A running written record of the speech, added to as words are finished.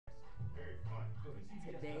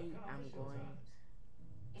Today I'm going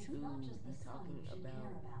to be talking about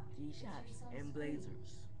G-Shocks and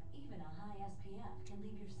Blazers. Even a high SPF can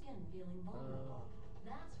leave your skin feeling vulnerable.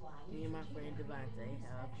 That's why Me and my friend Devontae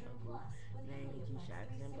have a group named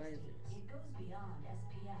G-Shocks and Blazers. It goes beyond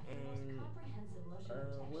SPF. And Comprehensive lotion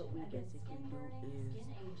what we basically do is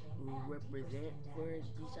we represent for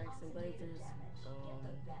G-Shocks and Blazers.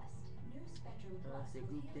 It's a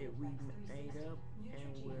group that we made up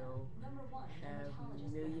and will have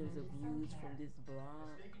millions of views from this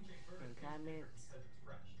blog and comments.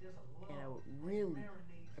 And I would really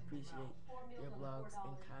appreciate your blogs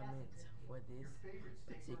and comments for this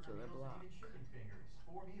particular blog.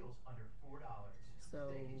 So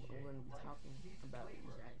I'm going to be talking about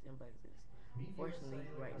G-Shocks and Blazers. Fortunately,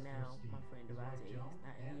 right now, my friend Devontae is not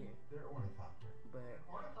here, but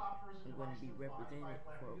I'm going to be represented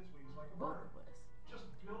for both of us.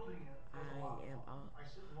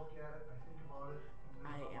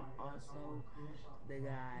 I am also the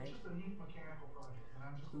guy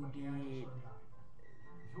who did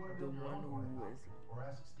the one who was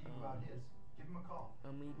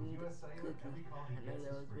eating the cookie. I know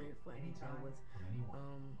that was very funny. That was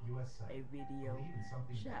a video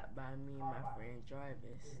shot by me and my friend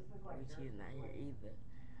Jarvis, which he is not here either.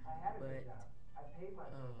 But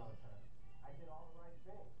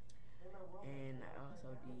and I also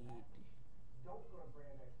did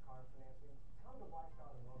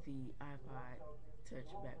the iPod Touch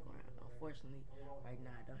background. Unfortunately, right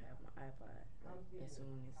now I don't have my iPod. But as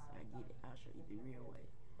soon as I get it, I'll show you the real way.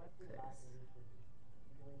 Cause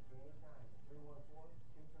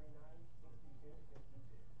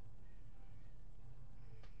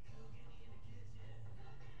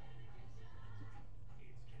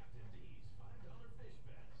It's Captain D's $5 Fish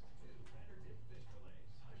Fest. Two batter dipped fish fillets,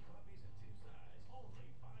 hush puppies, and two size. Only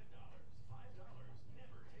 $5. $5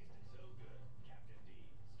 never tasted so good. Captain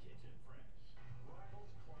D's Kitchen Fresh.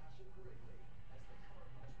 Rivals clash at Wrigley as the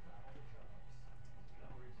Cardinals battle the Cubs.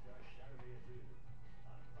 Coverage starts Saturday at noon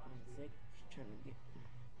on Fox News. trying to get.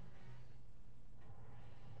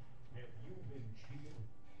 Have you been cheated?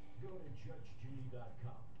 Go to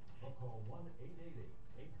JudgeJudy.com or call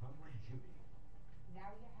 1-888-800-JUDY.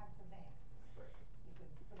 Now you have the van. You can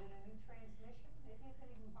put in a new transmission. Maybe you can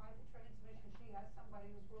even buy the transmission. She has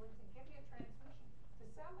somebody who's willing to give you a transmission to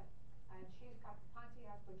sell it. And she's got the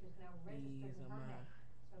Pontiac, which is now registered in her name,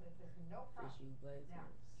 so that there's no problem. Now,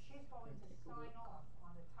 she's going to sign off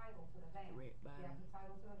on the title to the van. Do you have the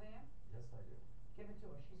title to the van? Yes, I do. Give it to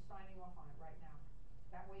her. She's signing off on it right now.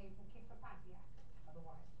 That way you can keep the Pontiac.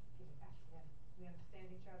 Otherwise, give it back to him. We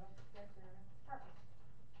understand each other? Yes, sir. Perfect.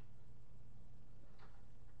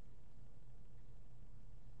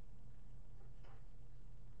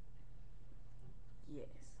 Yes.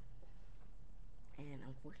 And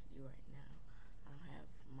unfortunately right now I don't have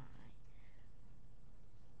my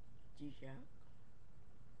G-Shock,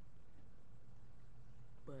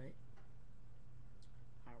 but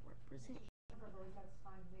I represent. That's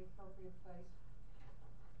signed in the appropriate place.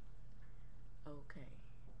 Okay.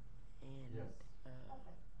 And Yes.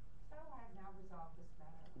 Okay. So I have now resolved this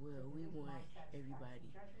matter. Well, we want everybody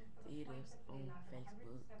to hit us on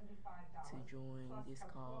Facebook to join this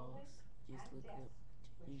cause. Just look up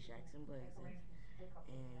G-Shocks and Blazers,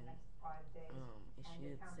 and it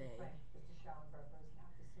should say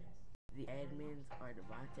the admins are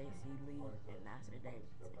Devontae C. Lee and Nasser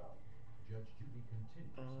Davidson. Judge Judy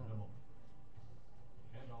continues in a moment.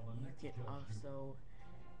 And on the You next can Judge also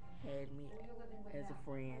add me as a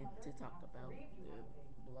friend to talk about the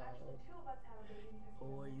blog,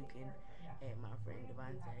 or you can add my friend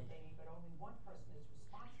Devontae. But only one person is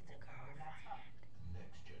responsible. It's a girlfriend.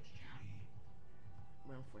 Next Judge Judy.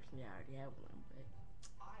 Well, unfortunately, I already have one, but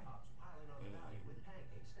IHOP's piling on the value with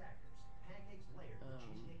pancake stackers. Pancakes layered with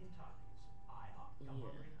cheesecake and toppings. IHOP. Come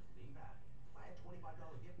hungry, leave happy. Buy a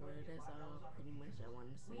 $25 gift card. well, that's all pretty much I want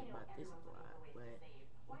to say about this blog. But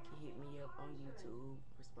you can hit me up on YouTube,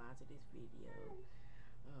 respond to this video,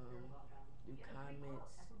 do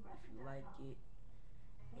comments if you like it,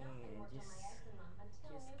 and just